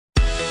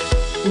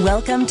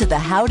Welcome to the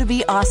How to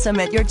Be Awesome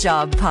at Your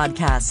Job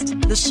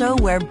podcast, the show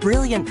where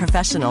brilliant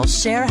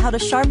professionals share how to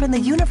sharpen the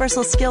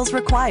universal skills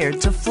required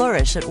to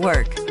flourish at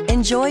work.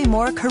 Enjoy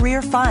more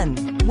career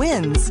fun,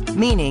 wins,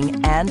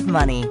 meaning, and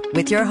money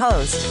with your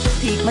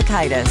host, Pete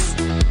Mockaitis.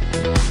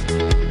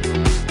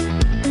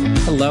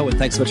 Hello, and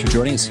thanks so much for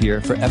joining us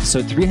here for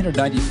episode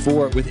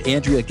 394 with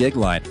Andrea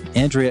Gigline.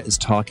 Andrea is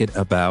talking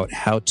about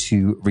how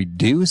to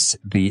reduce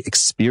the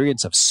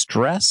experience of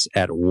stress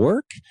at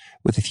work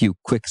with a few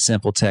quick,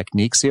 simple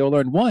techniques. So you'll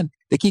learn 1,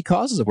 the key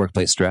causes of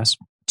workplace stress,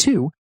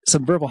 2,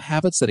 some verbal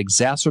habits that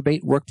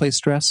exacerbate workplace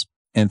stress,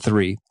 and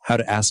 3, how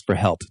to ask for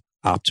help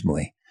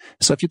optimally.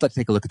 So if you'd like to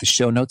take a look at the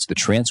show notes, the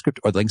transcript,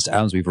 or the links to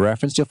items we've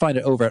referenced, you'll find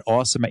it over at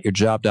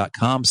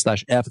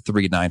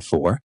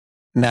awesomeatyourjob.com/F394.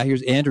 Now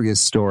here's Andrea's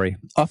story.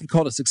 Often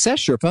called a success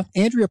Sherpa,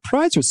 Andrea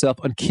prides herself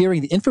on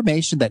carrying the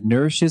information that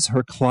nourishes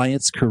her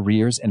clients'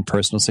 careers and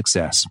personal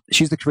success.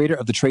 She's the creator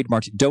of the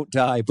trademarked Don't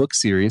Die book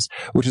series,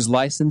 which is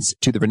licensed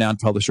to the renowned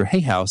publisher Hay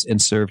House and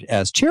served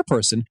as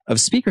chairperson of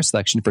speaker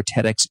selection for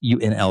TEDx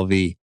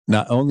UNLV.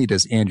 Not only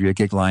does Andrea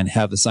Gigline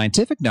have the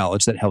scientific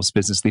knowledge that helps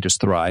business leaders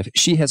thrive,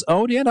 she has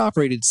owned and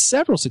operated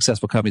several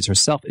successful companies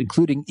herself,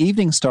 including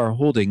Evening Star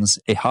Holdings,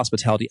 a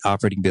hospitality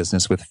operating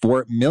business with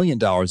 $4 million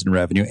in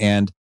revenue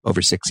and over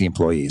 60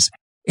 employees.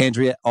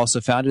 Andrea also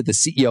founded the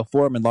CEO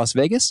Forum in Las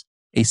Vegas,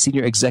 a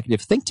senior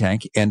executive think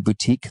tank and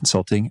boutique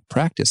consulting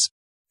practice.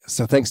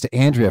 So thanks to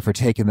Andrea for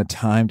taking the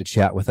time to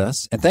chat with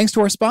us. And thanks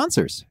to our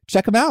sponsors.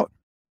 Check them out.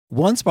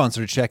 One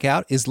sponsor to check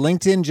out is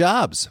LinkedIn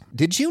Jobs.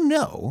 Did you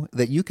know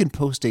that you can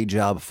post a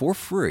job for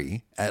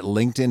free at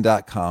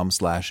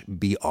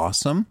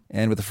linkedin.com/beawesome?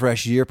 And with a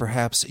fresh year,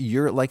 perhaps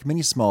you're like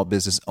many small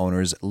business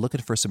owners looking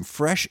for some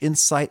fresh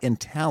insight and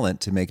talent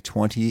to make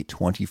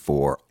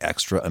 2024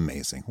 extra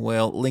amazing.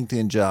 Well,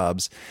 LinkedIn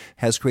Jobs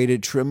has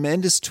created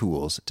tremendous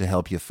tools to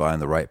help you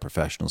find the right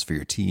professionals for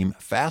your team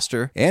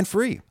faster and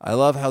free. I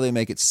love how they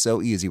make it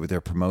so easy with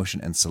their promotion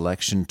and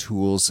selection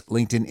tools.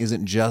 LinkedIn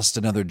isn't just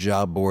another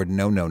job board.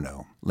 No.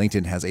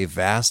 LinkedIn has a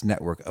vast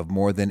network of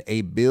more than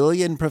 1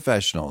 billion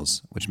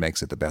professionals, which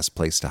makes it the best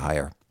place to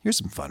hire. Here's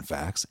some fun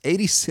facts.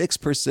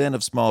 86%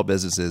 of small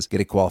businesses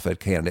get a qualified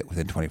candidate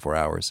within 24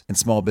 hours, and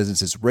small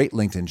businesses rate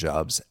LinkedIn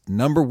Jobs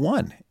number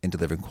 1 in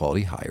delivering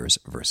quality hires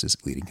versus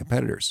leading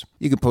competitors.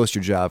 You can post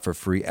your job for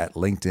free at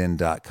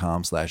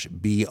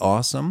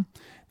linkedin.com/beawesome.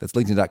 That's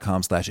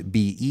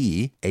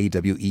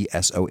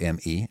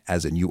linkedin.com/BEAWESOME,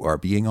 as in you are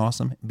being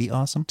awesome, be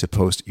awesome, to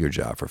post your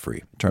job for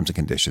free. Terms and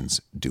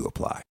conditions do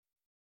apply.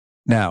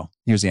 Now,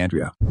 here's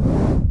Andrea.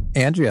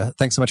 Andrea,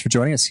 thanks so much for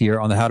joining us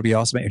here on the How to Be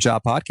Awesome at Your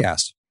Job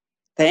podcast.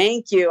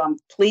 Thank you. I'm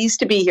pleased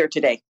to be here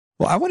today.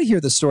 Well, I want to hear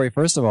the story,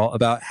 first of all,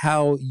 about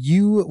how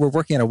you were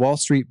working at a Wall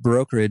Street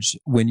brokerage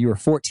when you were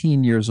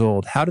 14 years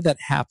old. How did that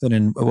happen,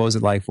 and what was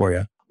it like for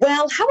you?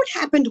 Well, how it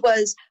happened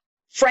was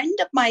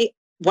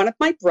one of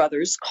my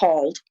brothers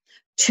called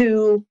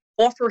to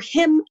offer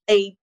him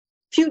a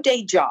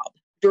few-day job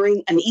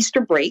during an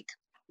Easter break.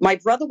 My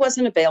brother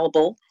wasn't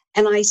available,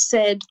 and I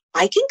said,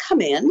 I can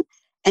come in.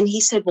 And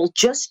he said, well,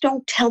 just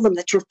don't tell them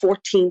that you're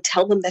 14.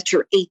 Tell them that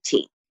you're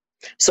 18.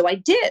 So I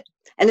did.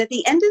 And at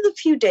the end of the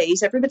few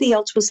days, everybody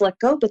else was let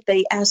go, but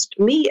they asked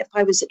me if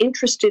I was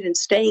interested in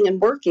staying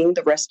and working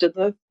the rest of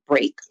the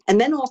break,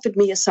 and then offered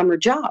me a summer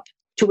job,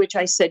 to which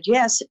I said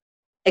yes,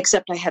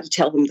 except I had to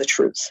tell them the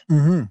truth.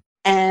 Mm-hmm.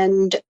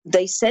 And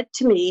they said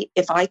to me,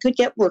 if I could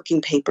get working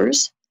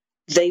papers,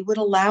 they would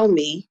allow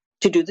me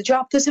to do the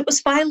job, because it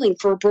was filing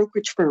for a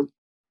brokerage firm.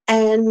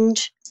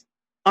 And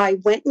I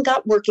went and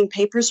got working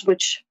papers,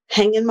 which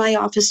hang in my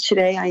office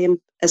today. I am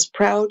as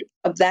proud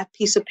of that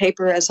piece of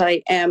paper as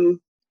I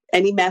am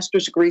any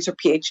master's degrees or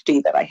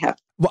PhD that I have.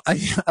 Well,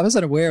 I was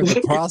unaware of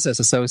the process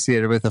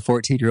associated with a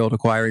 14-year-old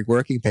acquiring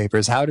working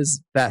papers. How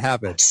does that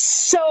happen?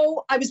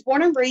 So I was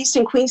born and raised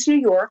in Queens, New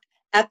York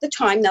at the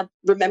time. Now,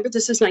 remember,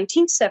 this is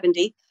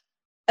 1970.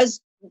 As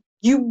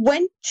you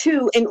went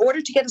in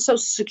order to get a Social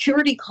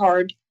Security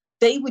card,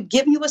 they would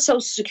give you a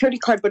Social Security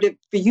card, but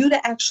for you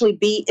to actually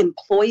be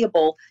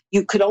employable,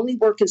 you could only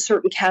work in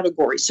certain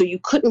categories. So you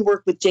couldn't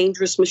work with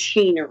dangerous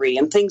machinery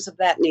and things of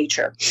that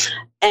nature.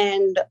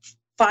 And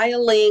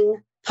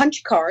filing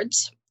punch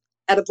cards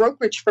at a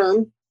brokerage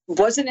firm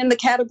wasn't in the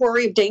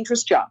category of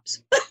dangerous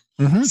jobs.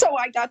 Mm-hmm. So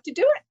I got to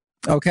do it.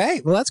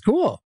 Okay. Well, that's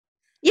cool.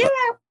 Yeah.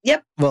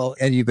 Yep. Well,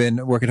 and you've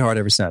been working hard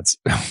ever since.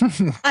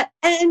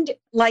 And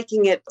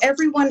liking it.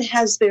 Everyone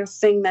has their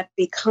thing that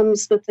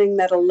becomes the thing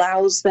that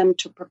allows them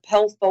to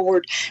propel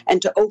forward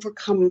and to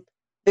overcome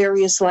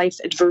various life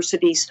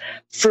adversities.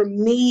 For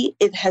me,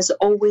 it has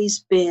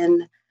always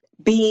been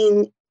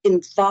being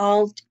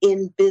involved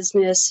in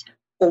business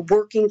or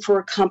working for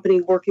a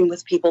company, working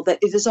with people, that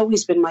it has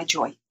always been my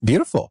joy.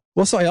 Beautiful.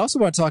 Well, so I also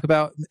want to talk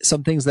about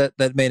some things that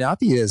may not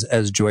be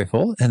as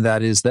joyful, and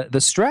that is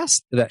the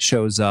stress that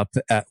shows up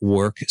at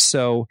work.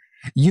 So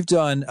you've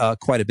done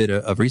quite a bit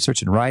of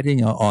research and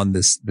writing on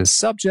this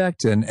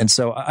subject. And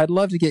so I'd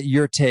love to get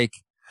your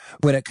take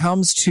when it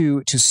comes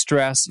to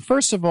stress.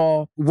 First of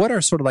all, what are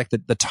sort of like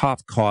the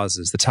top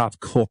causes, the top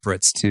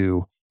culprits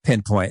to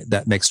pinpoint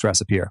that make stress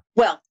appear?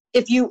 Well,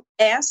 If you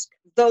ask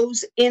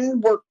those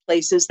in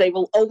workplaces, they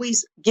will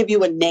always give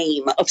you a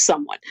name of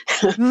someone.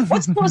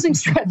 What's causing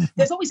stress?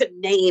 There's always a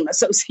name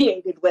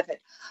associated with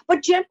it.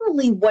 But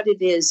generally what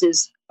it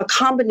is a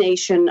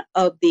combination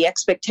of the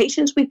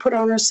expectations we put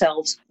on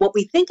ourselves, what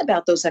we think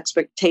about those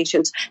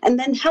expectations, and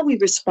then how we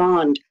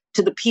respond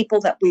to the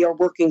people that we are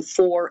working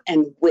for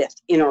and with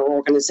in our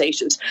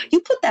organizations. You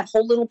put that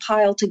whole little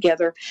pile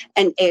together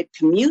and add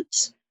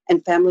commutes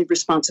and family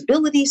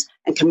responsibilities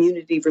and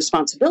community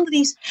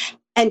responsibilities.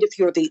 And if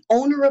you're the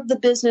owner of the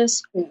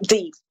business,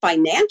 the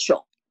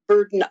financial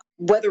burden,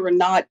 whether or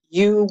not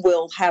you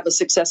will have a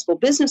successful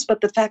business,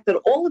 but the fact that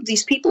all of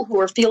these people who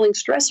are feeling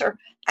stress are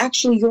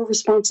actually your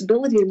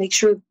responsibility to make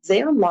sure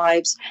their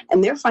lives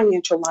and their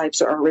financial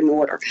lives are in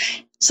order.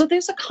 So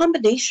there's a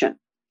combination,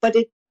 but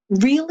it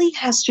really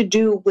has to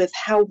do with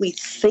how we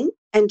think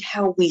and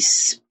how we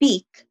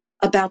speak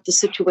about the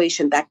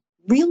situation. That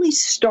really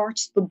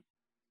starts the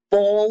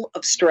ball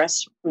of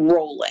stress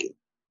rolling.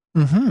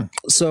 Mm-hmm.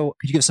 So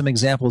could you give some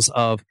examples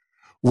of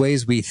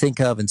ways we think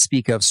of and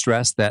speak of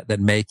stress that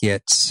make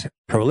it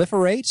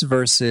proliferate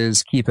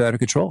versus keep it out of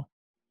control?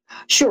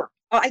 Sure.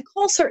 I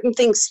call certain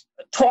things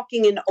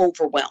talking in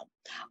overwhelm.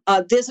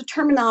 There's a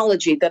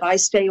terminology that I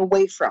stay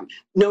away from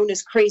known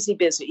as crazy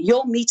busy.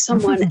 You'll meet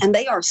someone and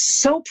they are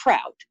so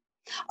proud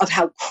of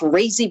how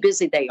crazy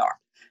busy they are.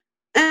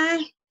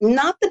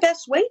 Not the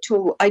best way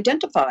to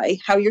identify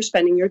how you're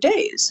spending your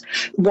days.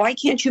 Why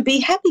can't you be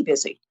happy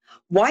busy?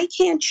 Why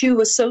can't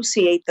you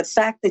associate the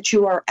fact that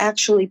you are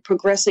actually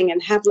progressing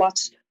and have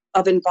lots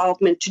of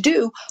involvement to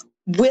do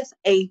with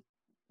a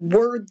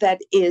word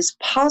that is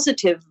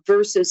positive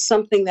versus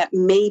something that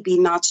may be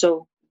not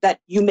so, that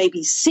you may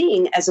be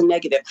seeing as a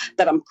negative,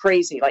 that I'm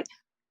crazy. Like,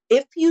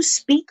 if you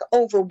speak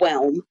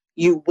overwhelm,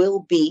 you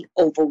will be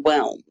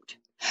overwhelmed.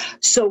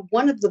 So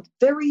one of the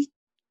very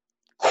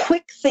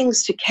quick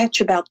things to catch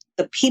about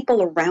the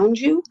people around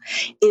you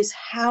is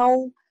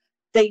how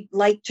they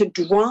like to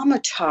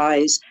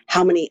dramatize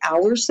how many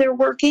hours they're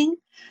working.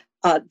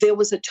 There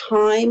was a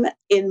time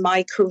in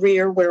my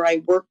career where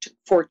I worked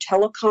for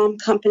telecom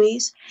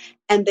companies,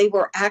 and they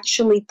were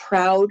actually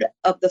proud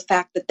of the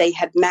fact that they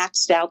had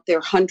maxed out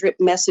their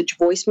 100-message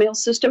voicemail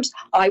systems.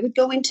 I would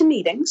go into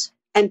meetings,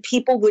 and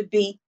people would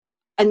be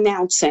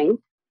announcing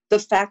the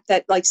fact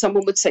that, like,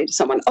 someone would say to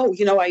someone, oh,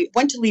 you know, I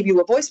went to leave you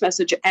a voice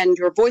message and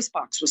your voice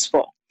box was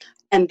full.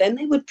 And then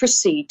they would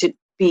proceed to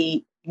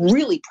be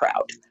really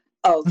proud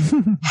of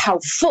how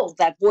full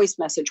that voice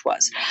message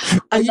was.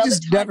 You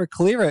just never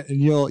clear it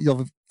and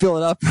you'll fill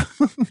it up.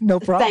 No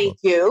problem. Thank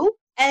you.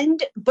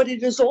 But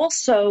it is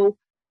also,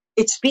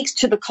 it speaks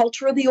to the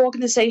culture of the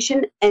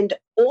organization, and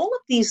all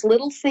of these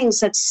little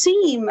things that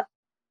seem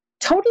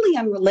totally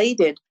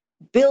unrelated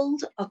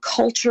build a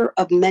culture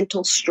of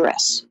mental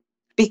stress,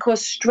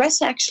 because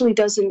stress actually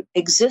doesn't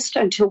exist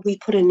until we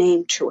put a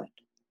name to it.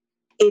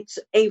 It's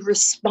a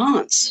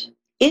response.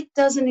 It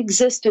doesn't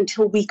exist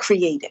until we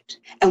create it,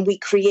 and we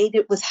create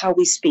it with how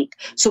we speak.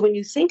 So when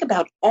you think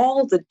about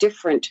all the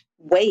different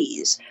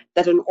ways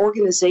that an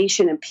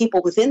organization and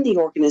people within the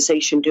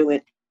organization do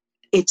it,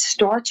 it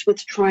starts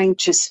with trying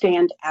to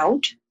stand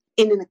out.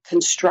 In a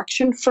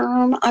construction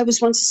firm I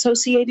was once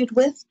associated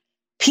with,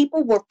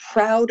 people were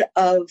proud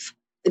of,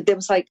 there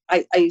was like,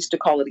 I used to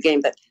call it a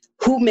game that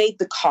who made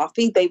the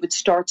coffee? They would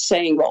start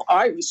saying, well,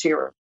 I was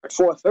here at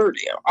 4:30,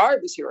 or I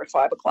was here at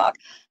 5 o'clock.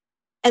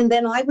 And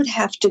then I would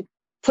have to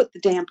put the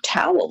damn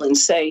towel and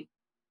say,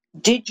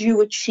 did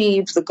you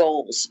achieve the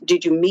goals?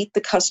 Did you meet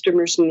the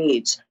customer's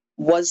needs?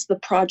 Was the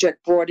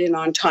project brought in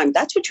on time?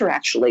 That's what you're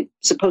actually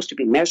supposed to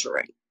be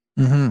measuring,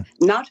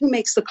 not who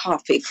makes the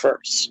coffee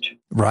first.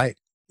 Right.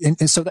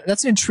 And so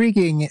that's an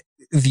intriguing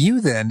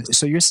view then.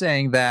 So you're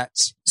saying that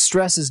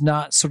stress is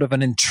not sort of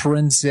an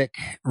intrinsic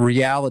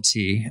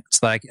reality.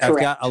 It's like, Correct.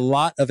 I've got a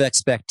lot of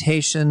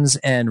expectations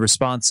and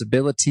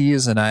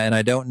responsibilities, and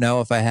I don't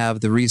know if I have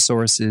the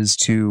resources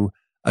to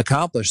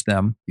accomplish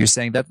them. You're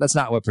saying that that's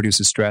not what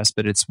produces stress,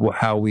 but it's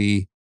how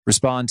we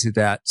respond to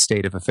that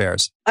state of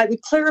affairs. I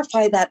would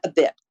clarify that a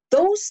bit.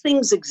 Those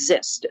things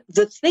exist.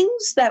 The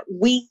things that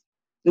we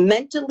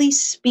mentally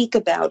speak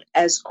about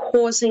as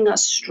causing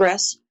us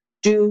stress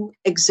do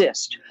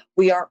exist.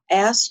 We are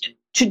asked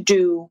to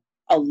do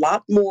a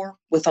lot more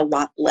with a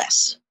lot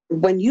less.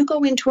 When you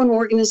go into an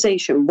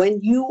organization,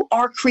 when you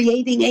are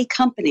creating a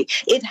company,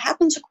 it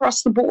happens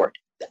across the board.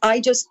 I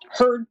just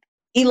heard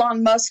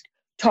Elon Musk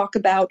talk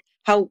about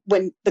how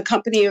when the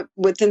company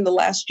within the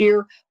last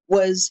year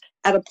was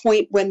at a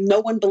point when no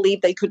one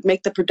believed they could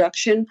make the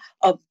production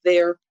of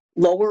their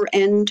lower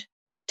end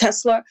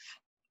Tesla,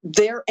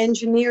 their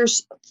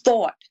engineers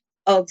thought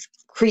of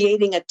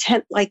creating a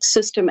tent-like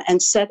system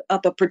and set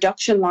up a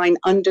production line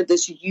under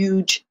this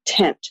huge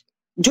tent.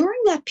 During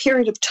that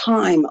period of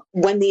time,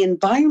 when the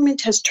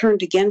environment has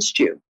turned against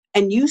you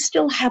and you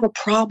still have a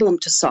problem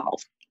to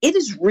solve, it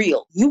is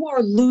real. You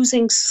are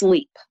losing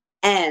sleep.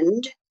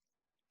 And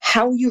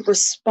how you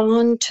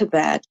respond to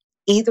that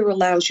either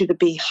allows you to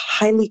be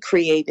highly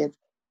creative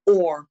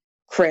or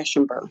crash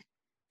and burn.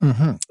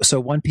 So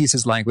one piece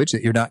is language,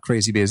 that you're not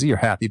crazy busy, you're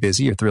happy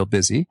busy, you're thrilled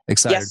busy,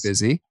 excited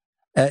busy.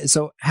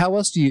 So how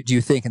else do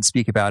you think and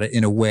speak about it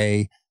in a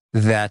way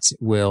that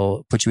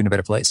will put you in a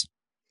better place?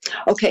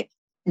 Okay.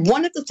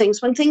 One of the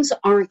things, when things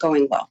aren't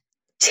going well,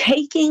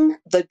 taking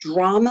the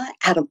drama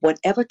out of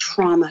whatever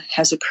trauma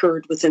has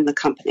occurred within the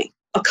company.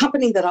 A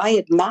company that I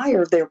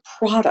admire, their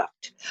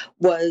product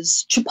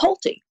was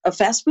Chipotle, a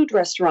fast food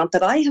restaurant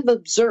that I have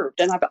observed,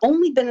 and I've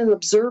only been an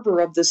observer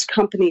of this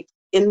company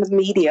in the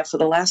media for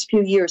the last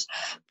few years,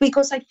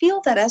 because I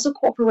feel that as a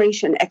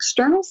corporation,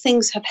 external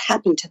things have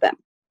happened to them.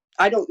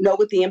 I don't know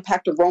what the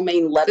impact of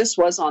romaine lettuce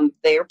was on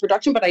their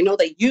production, but I know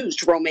they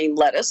used romaine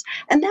lettuce,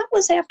 and that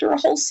was after a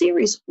whole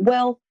series.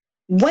 Well,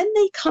 when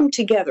they come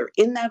together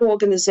in that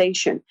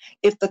organization,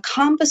 if the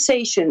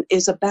conversation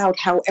is about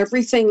how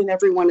everything and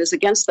everyone is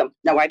against them,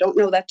 now I don't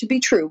know that to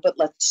be true, but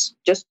let's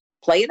just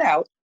play it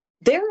out,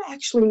 they're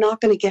actually not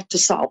going to get to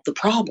solve the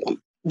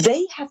problem.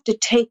 They have to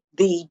take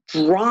the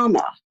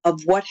drama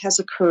of what has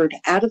occurred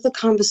out of the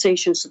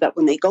conversation so that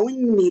when they go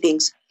in the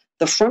meetings,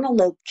 the frontal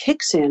lobe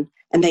kicks in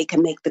and they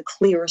can make the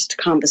clearest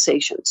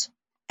conversations.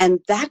 And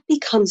that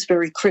becomes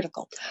very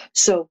critical.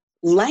 So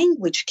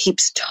language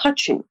keeps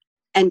touching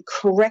and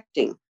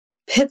correcting,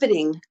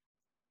 pivoting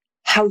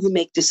how you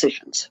make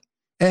decisions.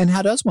 And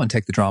how does one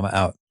take the drama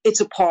out?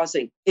 It's a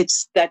pausing.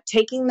 It's that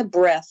taking the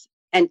breath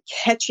and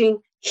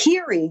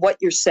hearing what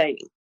you're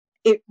saying.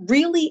 It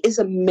really is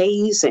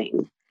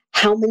amazing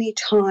how many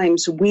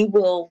times we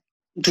will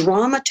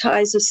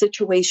dramatize a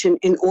situation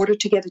in order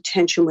to get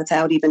attention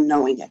without even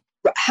knowing it.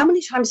 How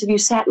many times have you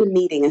sat in a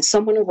meeting and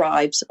someone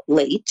arrives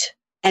late,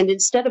 and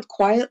instead of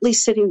quietly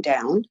sitting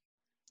down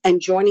and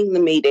joining the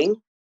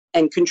meeting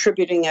and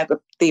contributing at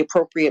the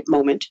appropriate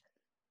moment,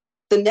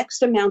 the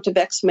next amount of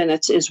X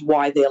minutes is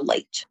why they're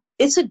late.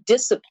 It's a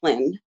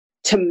discipline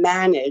to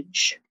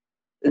manage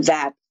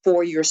that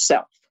for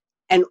yourself.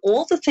 And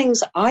all the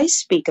things I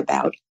speak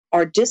about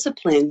are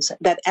disciplines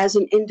that as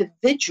an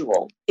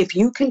individual, if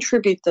you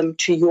contribute them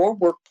to your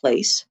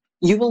workplace,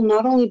 you will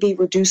not only be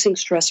reducing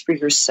stress for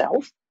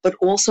yourself, but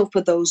also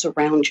for those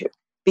around you.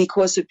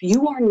 Because if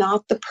you are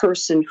not the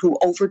person who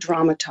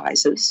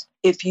over-dramatizes,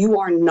 if you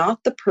are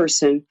not the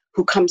person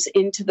who comes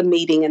into the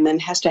meeting and then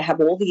has to have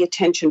all the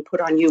attention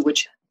put on you,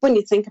 which when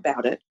you think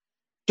about it,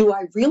 do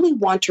I really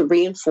want to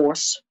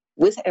reinforce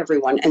with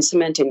everyone and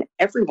cement in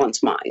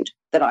everyone's mind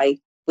that I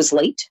was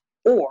late?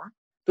 Or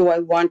do I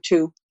want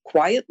to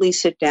quietly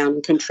sit down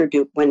and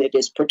contribute when it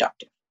is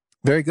productive?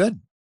 Very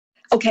good.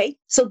 Okay,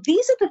 so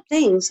these are the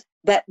things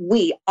that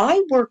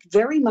I work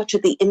very much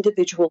at the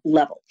individual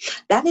level.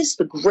 That is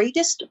the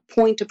greatest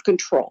point of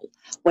control.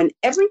 When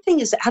everything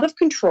is out of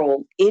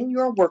control in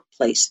your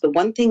workplace, the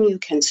one thing you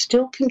can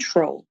still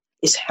control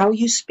is how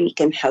you speak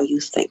and how you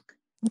think.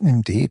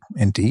 Indeed,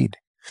 indeed.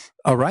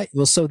 All right.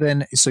 Well,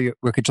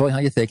 we're controlling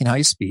how you think and how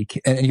you speak.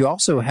 And you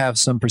also have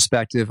some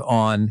perspective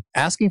on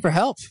asking for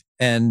help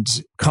and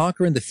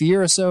conquering the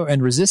fear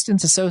and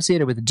resistance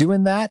associated with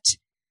doing that.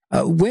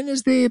 When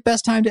is the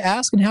best time to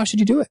ask and how should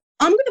you do it?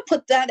 I'm going to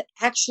put that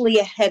actually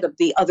ahead of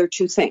the other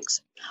two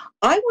things.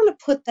 I want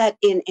to put that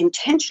in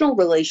intentional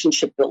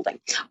relationship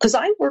building because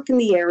I work in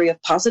the area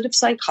of positive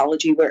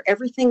psychology where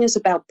everything is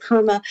about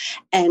PERMA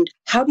and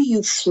how do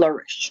you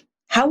flourish?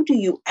 How do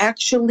you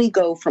actually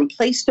go from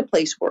place to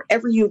place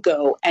wherever you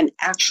go and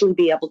actually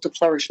be able to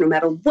flourish no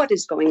matter what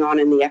is going on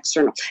in the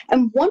external?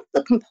 And one of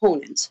the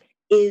components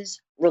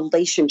is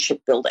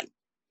relationship building.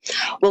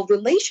 Well,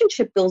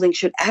 relationship building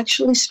should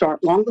actually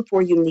start long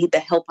before you need the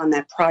help on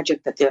that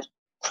project that they've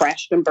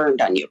crashed and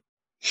burned on you.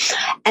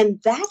 And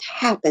that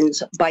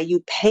happens by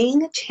you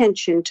paying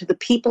attention to the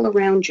people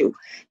around you.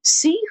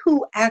 See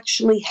who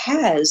actually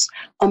has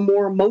a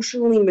more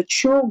emotionally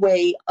mature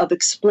way of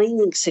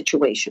explaining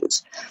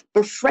situations.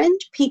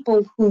 Befriend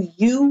people who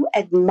you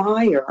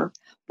admire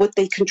what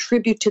they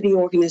contribute to the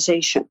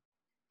organization.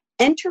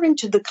 Enter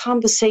into the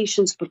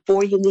conversations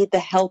before you need the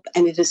help,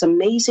 and it is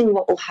amazing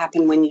what will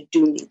happen when you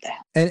do need the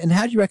help. And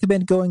how do you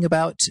recommend going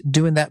about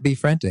doing that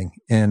befriending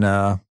in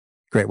a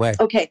great way?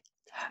 Okay,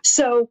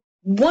 so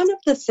one of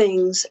the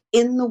things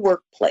in the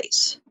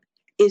workplace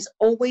is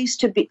always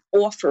to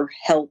offer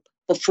help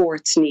before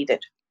it's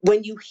needed.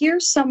 When you hear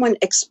someone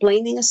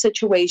explaining a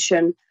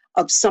situation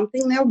of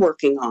something they're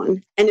working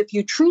on, and if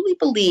you truly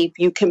believe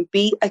you can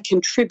be a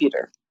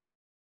contributor,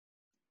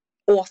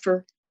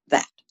 offer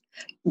that.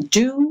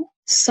 Do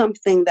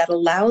something that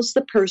allows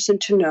the person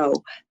to know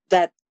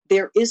that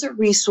there is a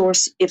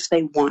resource if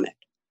they want it.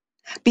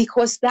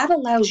 Because that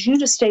allows you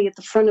to stay at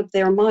the front of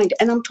their mind.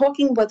 And I'm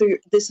talking whether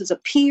this is a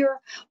peer,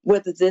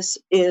 whether this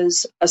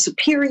is a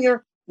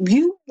superior.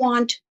 You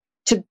want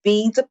to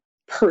be the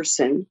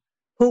person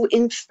who,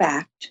 in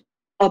fact,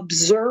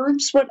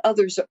 observes what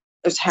others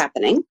is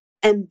happening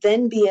and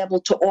then be able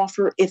to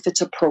offer if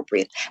it's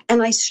appropriate.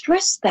 And I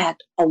stress that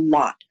a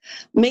lot.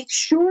 Make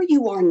sure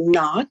you are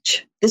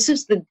not, this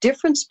is the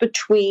difference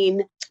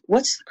between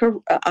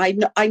I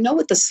know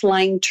what the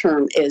slang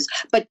term is,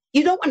 but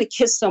you don't want to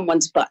kiss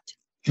someone's butt.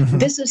 Mm-hmm.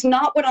 This is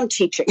not what I'm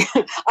teaching.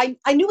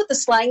 I knew what the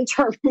slang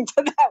term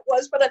for that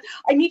was, but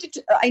I needed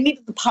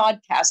the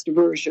podcast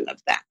version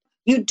of that.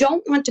 You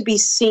don't want to be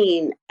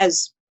seen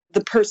as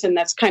the person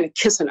that's kind of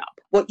kissing up.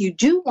 What you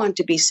do want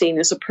to be seen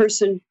as a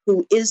person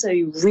who is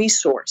a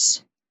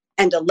resource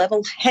and a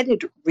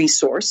level-headed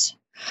resource,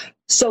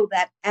 so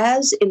that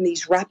as in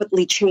these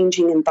rapidly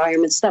changing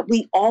environments that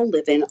we all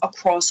live in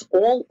across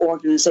all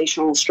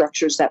organizational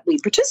structures that we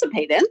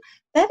participate in,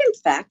 that in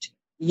fact,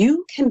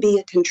 you can be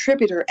a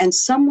contributor and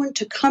someone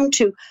to come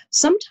to.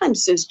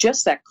 Sometimes there's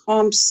just that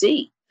calm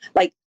sea.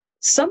 Like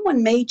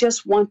someone may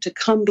just want to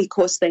come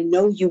because they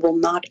know you will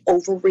not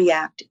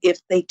overreact if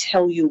they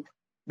tell you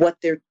what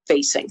they're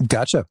facing.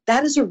 Gotcha.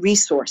 That is a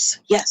resource.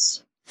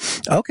 Yes.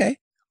 Okay.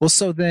 Well,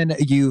 so then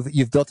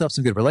you've built up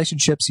some good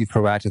relationships. You've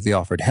proactively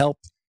offered help.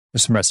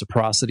 There's some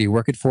reciprocity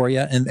working for you.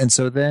 And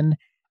so then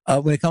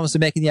when it comes to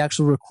making the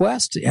actual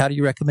request, how do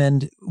you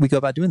recommend we go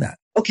about doing that?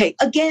 Okay.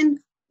 Again,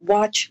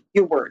 watch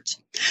your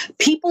words.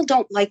 People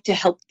don't like to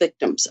help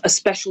victims,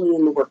 especially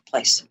in the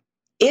workplace.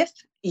 If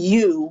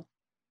you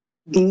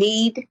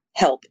need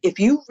help, if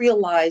you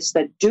realize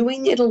that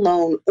doing it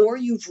alone, or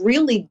you've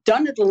really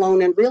done it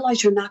alone and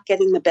realize you're not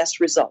getting the best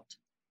result,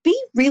 be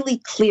really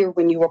clear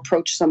when you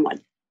approach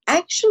someone.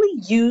 Actually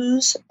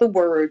use the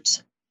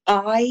words,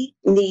 I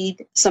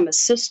need some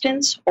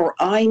assistance, or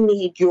I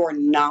need your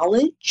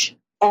knowledge.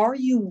 Are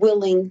you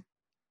willing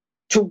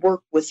to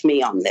work with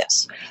me on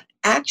this?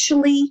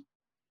 Actually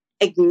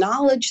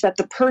acknowledge that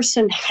the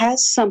person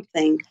has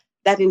something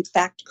that in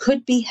fact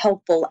could be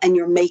helpful and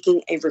you're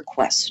making a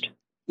request.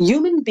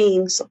 Human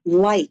beings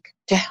like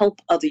to help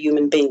other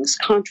human beings,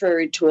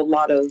 contrary to a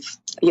lot of,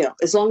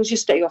 as long as you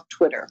stay off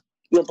Twitter,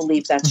 you'll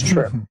believe that's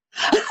true.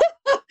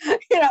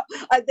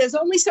 There's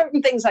only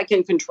certain things I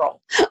can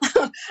control,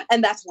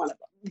 and that's one of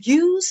them.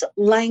 Use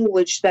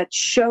language that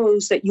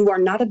shows that you are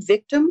not a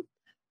victim,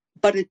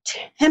 but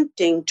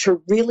attempting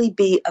to really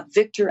be a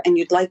victor and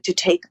you'd like to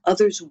take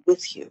others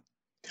with you.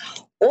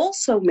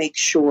 Also make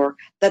sure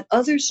that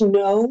others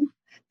know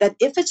that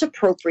if it's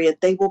appropriate,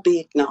 they will be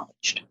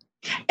acknowledged.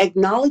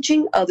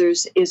 Acknowledging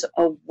others is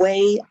a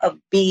way of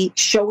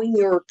showing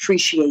your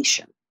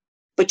appreciation,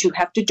 but you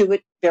have to do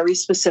it very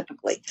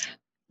specifically.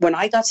 When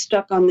I got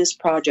stuck on this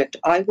project,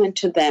 I went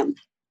to them,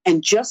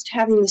 and just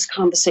having this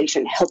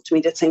conversation helped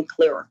me to think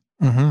clearer.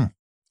 Mm-hmm.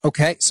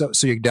 Okay, so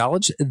you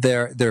acknowledge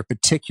their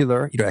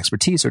particular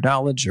expertise or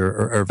knowledge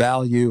or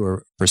value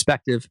or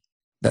perspective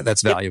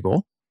that's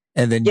valuable,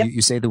 and then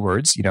you say the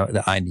words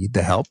that I need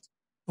the help.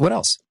 What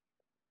else?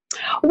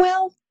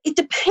 Well, it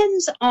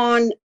depends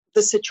on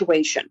the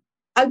situation.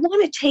 I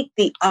want to take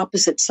the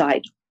opposite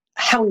side,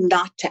 how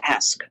not to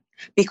ask,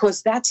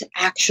 because that's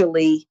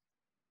actually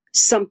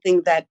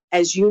something that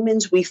as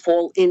humans we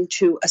fall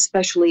into,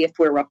 especially if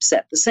we're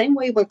upset. The same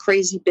way we're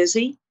crazy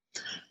busy.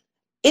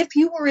 If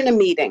you were in a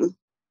meeting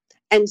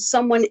and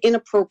someone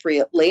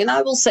inappropriately, and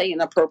I will say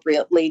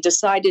inappropriately,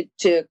 decided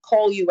to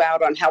call you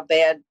out on how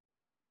bad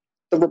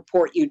the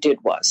report you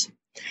did was,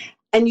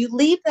 and you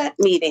leave that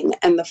meeting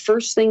and the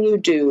first thing you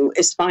do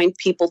is find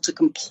people to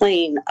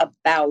complain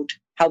about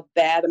how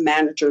bad a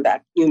manager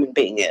that human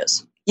being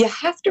is, you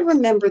have to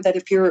remember that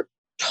if you're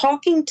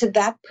talking to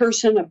that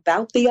person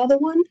about the other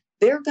one,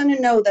 they're going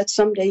to know that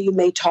someday you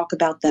may talk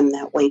about them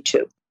that way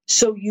too.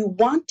 So you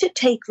want to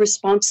take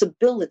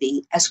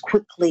responsibility as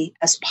quickly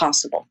as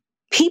possible.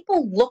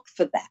 People look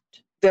for that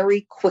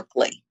very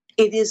quickly.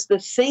 It is the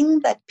thing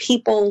that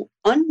people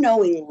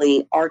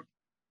unknowingly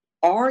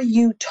are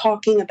you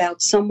talking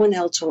about someone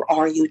else or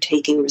are you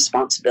taking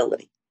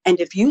responsibility? And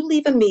if you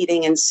leave a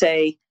meeting and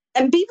say,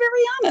 and be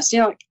very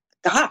honest,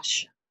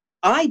 gosh,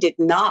 I did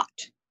not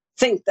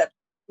think that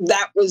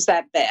was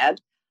that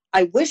bad.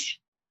 I wish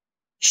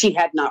she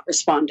had not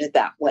responded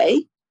that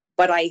way,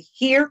 but I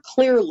hear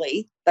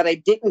clearly that I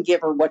didn't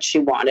give her what she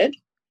wanted.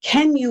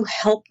 Can you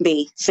help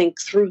me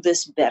think through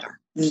this better?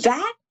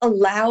 That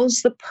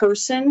allows the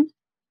person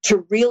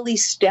to really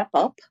step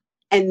up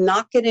and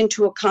not get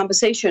into a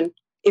conversation.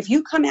 If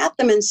you come at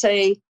them and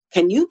say,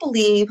 can you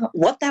believe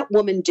what that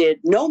woman did?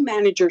 No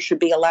manager should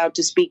be allowed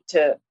to speak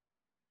to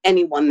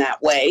anyone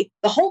that way.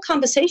 The whole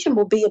conversation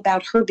will be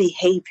about her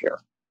behavior,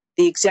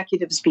 the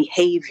executive's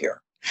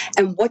behavior.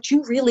 And what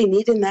you really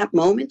need in that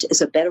moment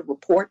is a better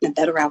report and a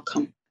better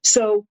outcome.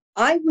 So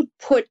I would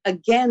put,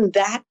 again,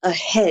 that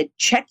ahead,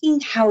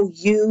 checking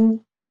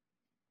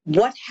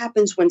what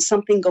happens when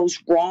something goes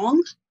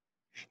wrong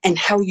and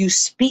how you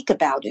speak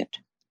about it,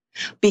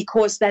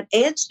 because that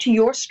adds to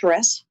your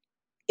stress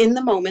in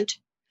the moment.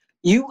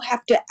 You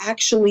have to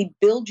actually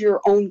build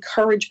your own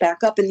courage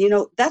back up. And,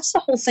 that's the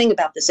whole thing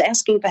about this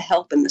asking for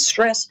help and the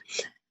stress.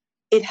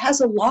 It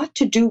has a lot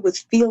to do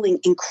with feeling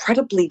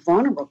incredibly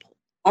vulnerable.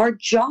 Our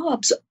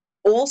jobs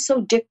also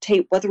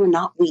dictate whether or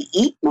not we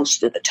eat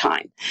most of the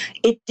time.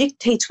 It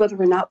dictates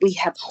whether or not we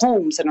have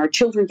homes and our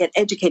children get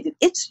educated.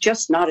 It's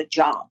just not a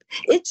job.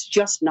 It's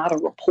just not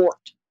a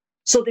report.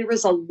 So there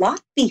is a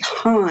lot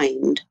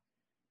behind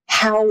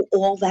how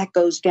all that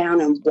goes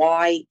down and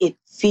why it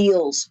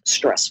feels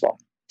stressful.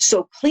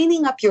 So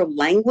cleaning up your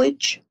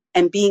language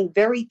and being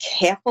very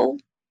careful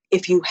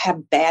if you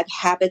have bad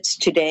habits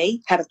today,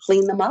 how to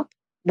clean them up,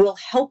 will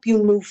help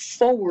you move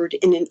forward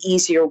in an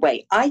easier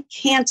way. I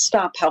can't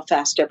stop how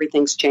fast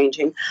everything's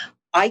changing.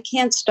 I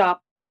can't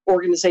stop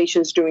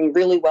organization's doing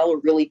really well or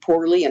really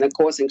poorly and it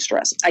causing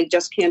stress. I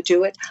just can't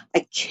do it.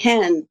 I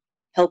can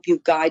help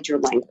you guide your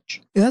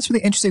language. Yeah, that's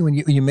really interesting when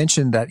you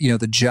mentioned that,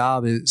 the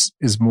job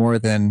is more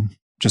than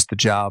just the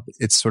job.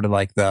 It's sort of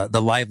like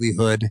the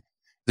livelihood.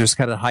 There's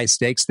kind of high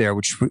stakes there,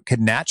 which could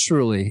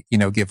naturally,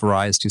 give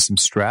rise to some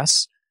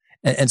stress.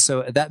 And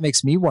so that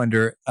makes me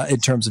wonder in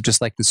terms of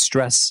just like the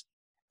stress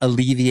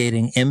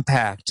alleviating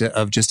impact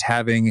of just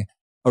having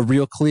a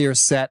real clear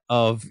set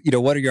of,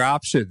 what are your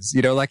options?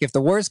 Like if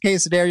the worst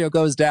case scenario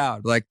goes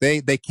down, like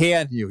they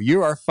can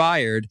you are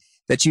fired,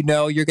 that you're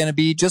going to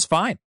be just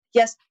fine.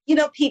 Yes.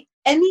 Pete,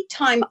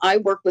 anytime I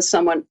work with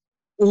someone,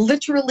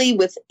 literally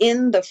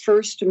within the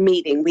first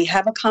meeting, we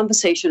have a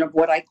conversation of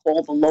what I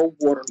call the low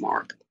water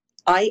mark.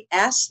 I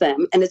ask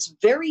them, and it's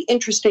very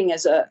interesting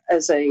as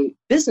a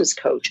business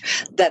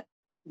coach, that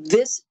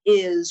this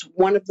is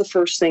one of the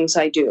first things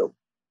I do.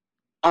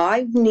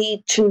 I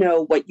need to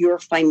know what your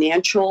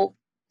financial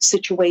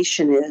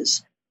situation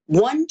is.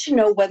 One, to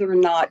know whether or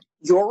not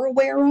you're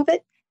aware of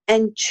it,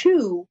 and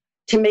two,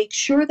 to make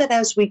sure that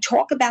as we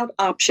talk about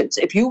options,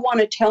 if you want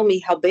to tell me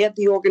how bad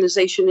the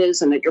organization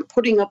is and that you're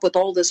putting up with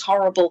all this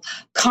horrible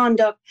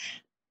conduct,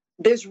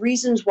 there's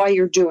reasons why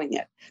you're doing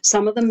it.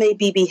 Some of them may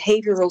be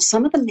behavioral,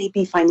 some of them may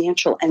be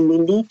financial, and we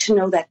need to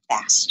know that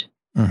fast.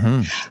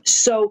 Mm-hmm.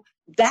 So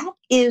that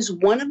is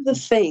one of the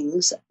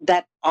things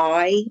that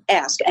I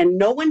ask, and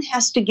no one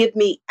has to give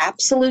me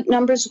absolute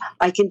numbers.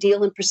 I can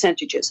deal in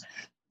percentages.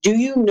 Do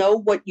you know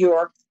what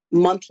your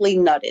monthly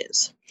nut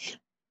is?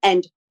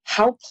 And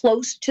how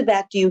close to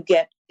that do you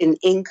get in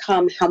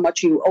income? How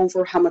much are you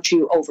over? How much are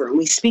you over? And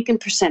we speak in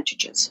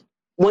percentages.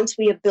 Once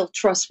we have built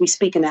trust, we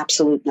speak in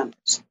absolute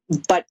numbers.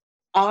 But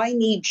I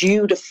need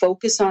you to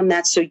focus on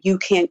that so you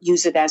can't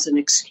use it as an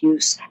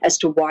excuse as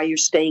to why you're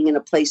staying in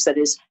a place that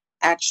is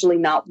actually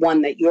not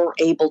one that you're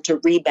able to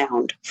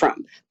rebound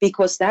from.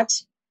 Because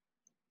that's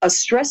a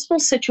stressful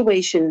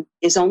situation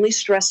is only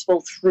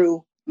stressful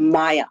through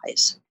my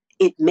eyes.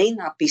 It may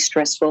not be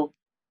stressful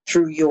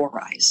through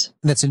your eyes.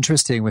 That's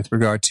interesting with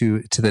regard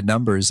to the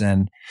numbers.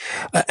 And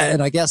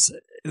I guess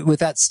with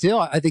that still,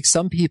 I think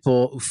some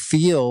people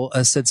feel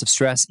a sense of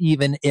stress,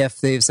 even if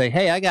they say,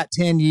 hey, I got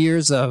 10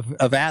 years of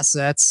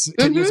assets,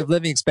 10 years of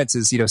living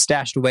expenses,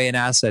 stashed away in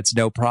assets,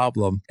 no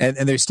problem. And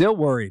they're still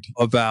worried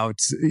about,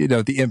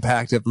 the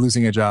impact of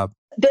losing a job.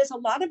 There's a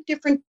lot of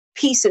different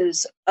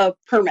pieces of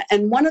perma,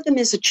 and one of them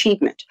is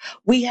achievement.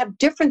 We have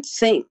different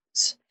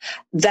things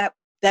that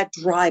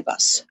drive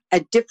us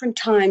at different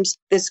times.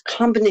 There's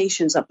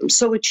combinations of them.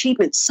 So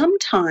achievement,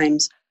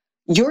 sometimes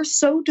you're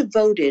so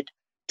devoted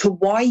to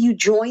why you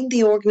joined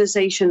the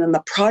organization and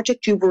the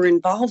project you were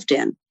involved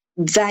in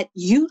that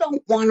you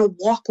don't want to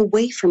walk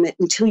away from it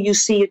until you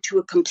see it to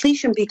a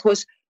completion,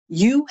 because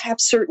you have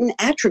certain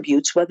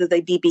attributes, whether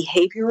they be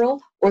behavioral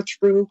or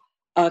through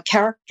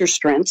character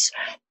strengths,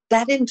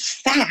 that in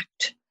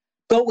fact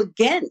go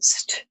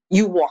against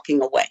you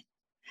walking away.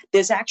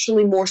 There's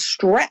actually more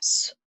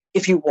stress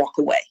if you walk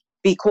away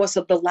because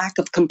of the lack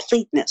of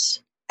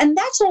completeness. And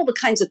that's all the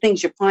kinds of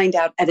things you find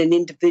out at an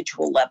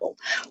individual level.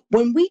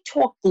 When we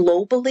talk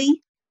globally,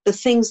 the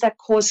things that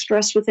cause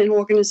stress within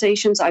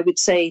organizations, I would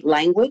say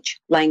language.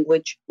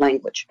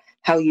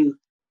 How you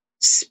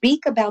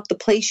speak about the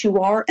place you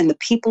are and the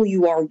people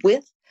you are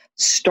with,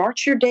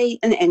 start your day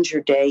and end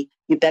your day.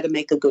 You better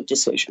make a good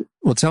decision.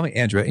 Well, tell me,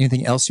 Andrea,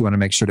 anything else you want to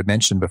make sure to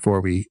mention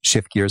before we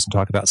shift gears and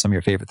talk about some of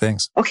your favorite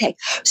things? Okay,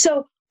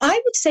 so I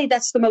would say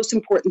that's the most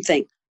important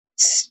thing.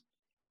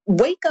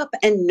 Wake up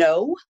and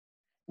know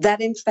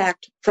that, in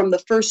fact, from the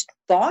first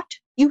thought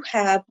you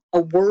have,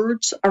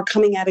 words are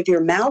coming out of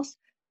your mouth.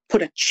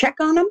 Put a check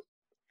on them.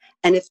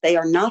 And if they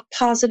are not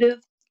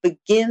positive,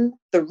 begin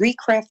the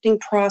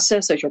recrafting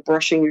process as you're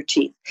brushing your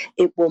teeth.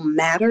 It will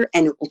matter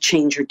and it will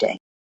change your day.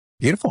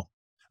 Beautiful.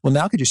 Well,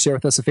 now could you share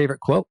with us a favorite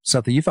quote,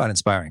 something you find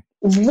inspiring?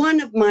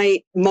 One of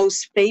my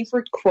most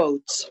favorite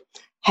quotes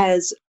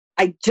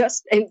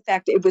in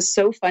fact, it was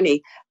so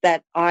funny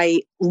that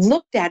I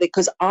looked at it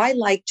because I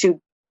like to,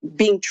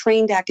 being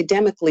trained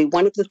academically,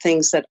 one of the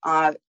things that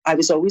I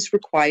was always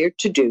required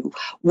to do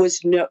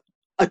was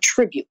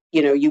attribute.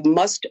 You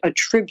must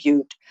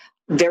attribute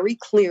very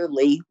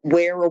clearly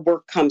where a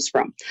work comes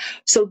from.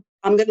 So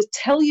I'm going to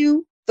tell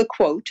you the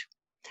quote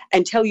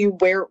and tell you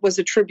where it was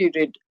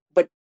attributed,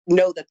 but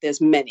know that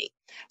there's many.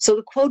 So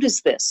the quote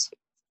is this: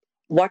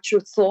 watch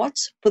your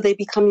thoughts, for they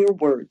become your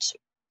words.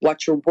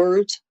 Watch your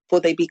words, for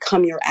they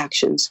become your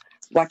actions.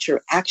 Watch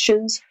your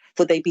actions,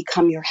 for they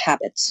become your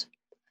habits.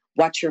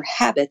 Watch your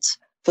habits,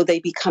 for they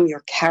become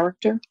your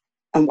character.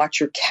 And watch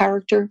your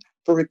character,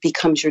 for it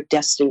becomes your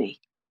destiny.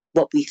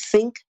 What we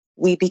think,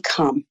 we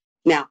become.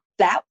 Now,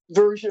 that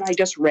version I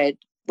just read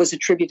was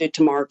attributed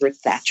to Margaret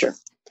Thatcher.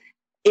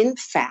 In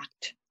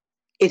fact,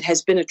 it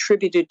has been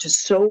attributed to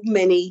so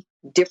many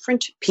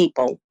different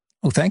people.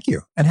 Oh, thank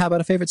you. And how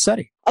about a favorite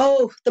study?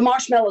 Oh, the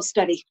marshmallow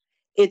study.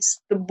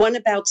 It's the one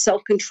about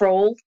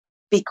self-control,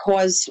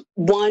 because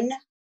one,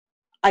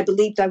 I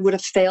believed I would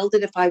have failed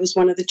it if I was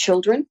one of the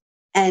children.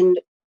 And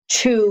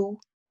two,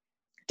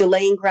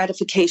 delaying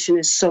gratification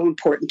is so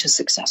important to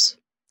success.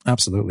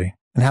 Absolutely.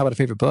 And how about a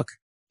favorite book?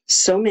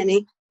 So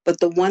many, but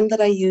the one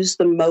that I use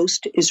the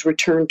most is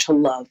Return to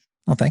Love.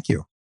 Oh, thank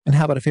you. And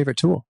how about a favorite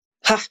tool?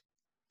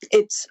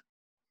 It's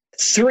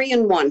 3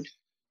 in 1.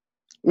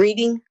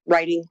 Reading,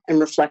 writing, and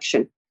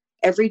reflection.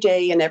 Every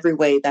day in every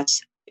way.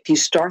 If you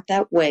start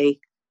that way,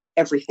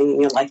 everything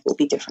in your life will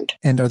be different.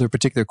 And are there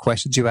particular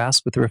questions you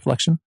ask with the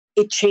reflection?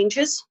 It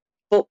changes,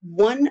 but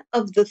one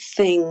of the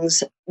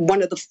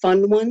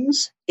fun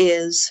ones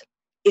is,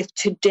 if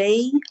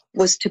today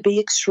was to be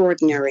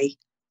extraordinary,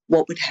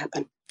 what would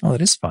happen? Oh,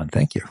 that is fun.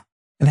 Thank you.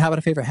 And how about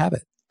a favorite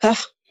habit?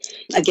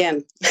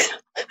 Again,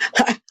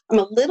 I'm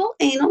a little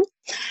anal.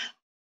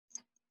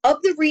 Of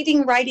the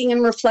reading, writing,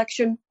 and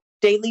reflection,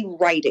 daily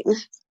writing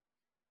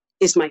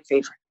is my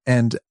favorite.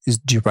 And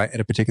do you write at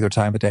a particular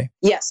time of day?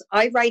 Yes,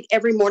 I write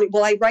every morning.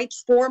 Well, I write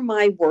for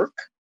my work,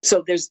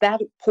 so there's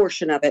that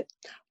portion of it.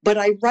 But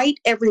I write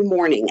every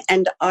morning,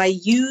 and I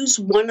use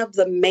one of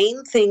the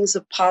main things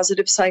of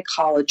positive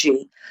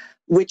psychology,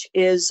 which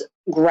is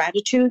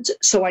gratitudes.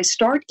 So I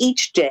start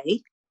each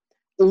day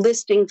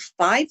listing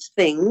 5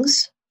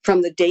 things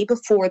from the day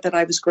before that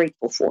I was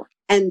grateful for.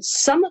 And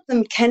some of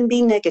them can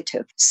be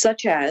negative,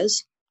 such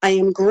as, I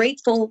am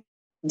grateful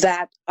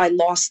that I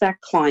lost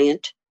that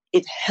client.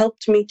 It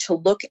helped me to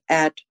look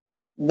at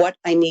what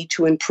I need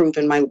to improve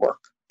in my work.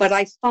 But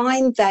I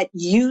find that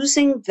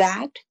using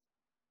that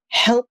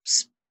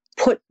helps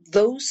put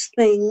those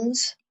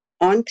things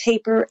on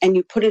paper and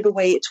you put it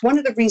away. It's one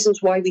of the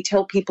reasons why we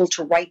tell people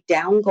to write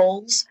down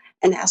goals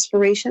and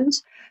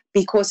aspirations,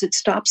 because it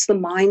stops the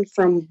mind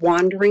from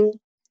wandering,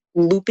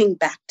 looping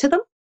back to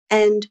them.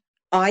 And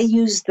I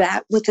use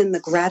that within the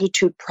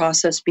gratitude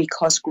process,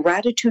 because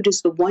gratitude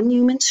is the one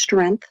human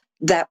strength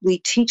that we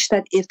teach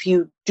that if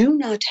you do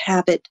not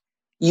have it,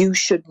 you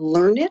should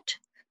learn it,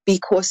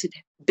 because it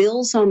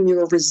builds on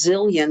your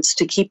resilience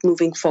to keep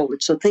moving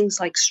forward. So things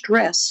like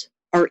stress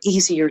are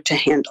easier to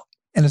handle.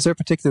 And is there a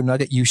particular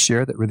nugget you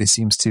share that really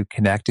seems to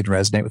connect and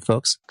resonate with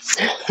folks?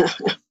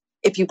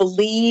 If you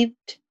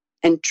believed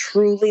and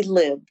truly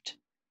lived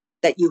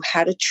that you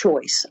had a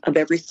choice of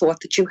every thought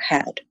that you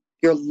had,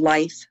 your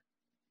life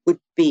would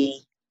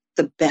be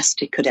the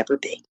best it could ever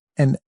be.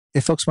 And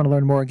if folks want to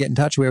learn more and get in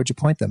touch, where would you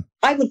point them?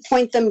 I would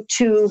point them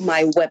to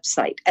my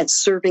website at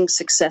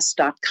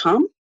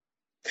servingsuccess.com.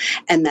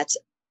 And that's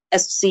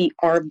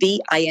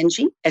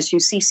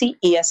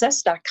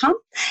SCRVINGSUCCESS.com.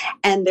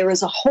 And there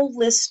is a whole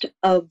list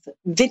of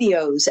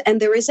videos.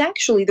 And there is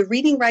actually the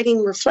reading,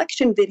 writing,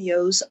 reflection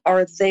videos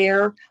are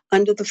there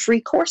under the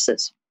free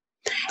courses.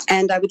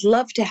 And I would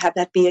love to have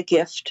that be a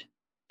gift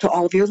to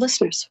all of your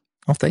listeners.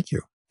 Oh, thank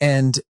you.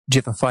 And do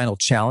you have a final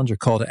challenge or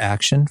call to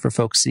action for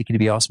folks seeking to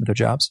be awesome at their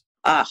jobs?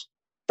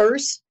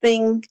 First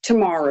thing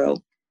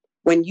tomorrow,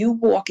 when you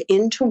walk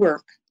into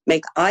work,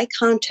 make eye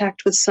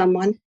contact with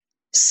someone,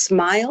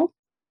 smile,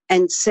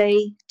 and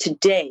say,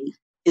 today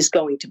is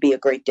going to be a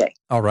great day.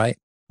 All right.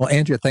 Well,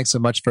 Andrea, thanks so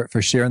much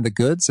for sharing the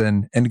goods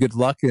and good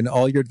luck in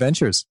all your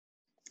adventures.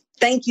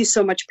 Thank you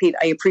so much, Pete.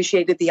 I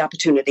appreciated the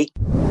opportunity.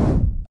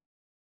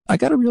 I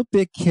got a real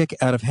big kick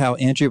out of how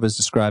Andrea was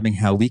describing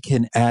how we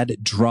can add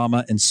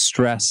drama and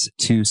stress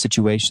to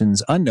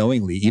situations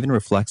unknowingly, even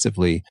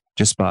reflexively,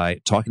 just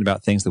by talking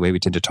about things the way we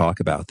tend to talk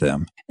about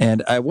them.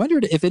 And I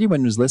wondered if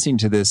anyone was listening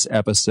to this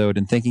episode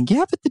and thinking,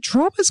 yeah, but the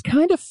drama is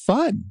kind of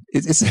fun.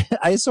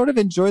 I sort of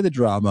enjoy the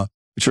drama,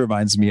 which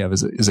reminds me of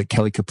is it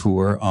Kelly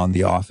Kapoor on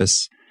The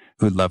Office,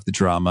 who loved the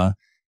drama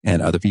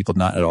and other people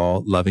not at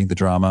all loving the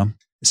drama.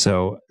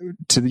 So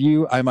to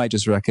you, I might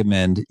just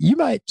recommend, you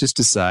might just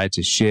decide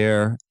to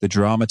share the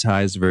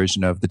dramatized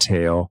version of the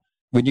tale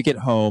when you get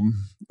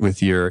home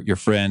with your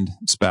friend,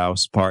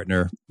 spouse,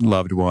 partner,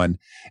 loved one,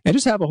 and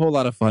just have a whole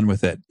lot of fun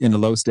with it in a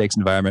low stakes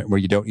environment where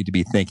you don't need to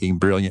be thinking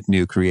brilliant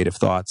new creative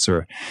thoughts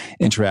or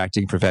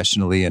interacting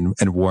professionally and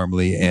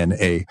warmly in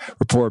a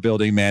rapport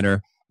building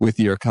manner with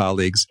your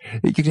colleagues.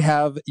 You can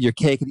have your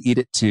cake and eat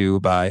it too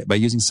by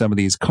using some of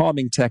these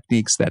calming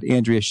techniques that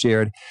Andrea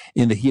shared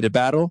in the heat of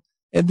battle.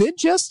 And then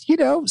just,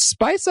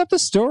 spice up the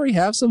story,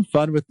 have some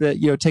fun with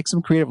it, take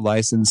some creative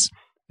license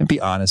and be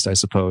honest, I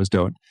suppose.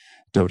 Don't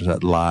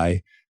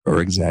lie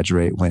or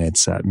exaggerate when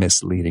it's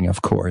misleading,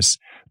 of course.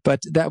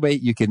 But that way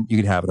you can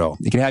have it all.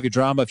 You can have your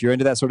drama if you're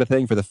into that sort of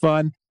thing for the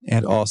fun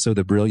and also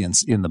the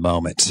brilliance in the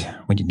moment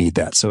when you need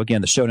that. So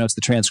again, the show notes, the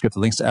transcript, the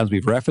links to items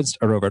we've referenced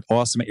are over at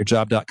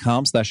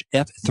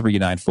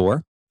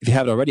awesomeatyourjob.com/F394. If you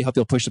haven't already, hope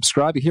you'll push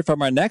subscribe. You hear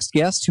from our next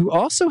guest, who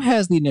also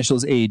has the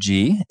initials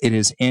AG. It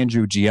is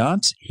Andrew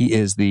Giant. He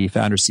is the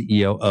founder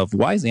CEO of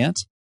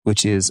Wyzant,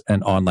 which is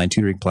an online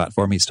tutoring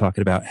platform. He's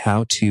talking about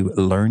how to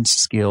learn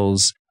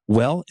skills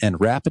well and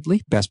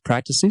rapidly, best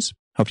practices.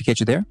 Hope to catch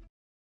you there.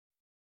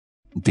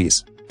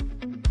 Peace.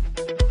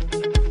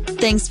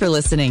 Thanks for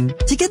listening.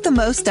 To get the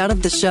most out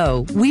of the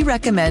show, we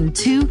recommend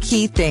 2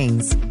 key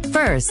things.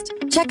 First,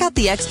 check out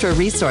the extra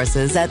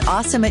resources at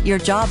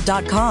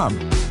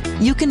awesomeatyourjob.com.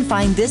 You can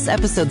find this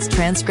episode's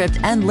transcript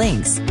and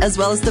links, as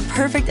well as the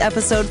perfect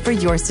episode for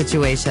your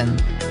situation.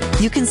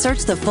 You can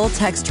search the full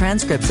text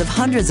transcripts of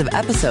hundreds of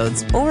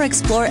episodes or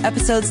explore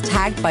episodes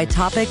tagged by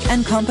topic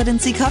and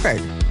competency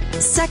covered.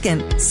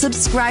 Second,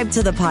 subscribe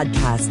to the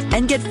podcast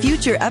and get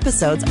future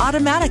episodes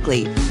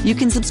automatically. You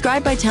can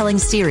subscribe by telling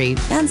Siri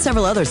and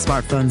several other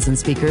smartphones and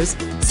speakers,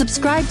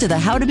 subscribe to the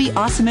How to Be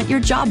Awesome at Your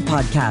Job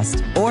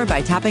podcast, or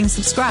by tapping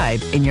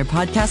subscribe in your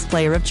podcast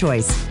player of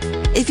choice.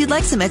 If you'd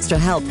like some extra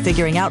help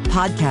figuring out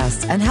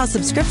podcasts and how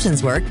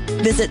subscriptions work,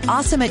 visit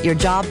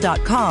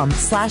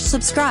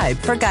awesomeatyourjob.com/subscribe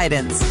for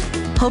guidance.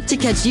 Hope to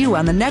catch you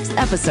on the next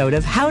episode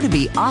of How to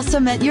Be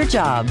Awesome at Your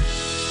Job.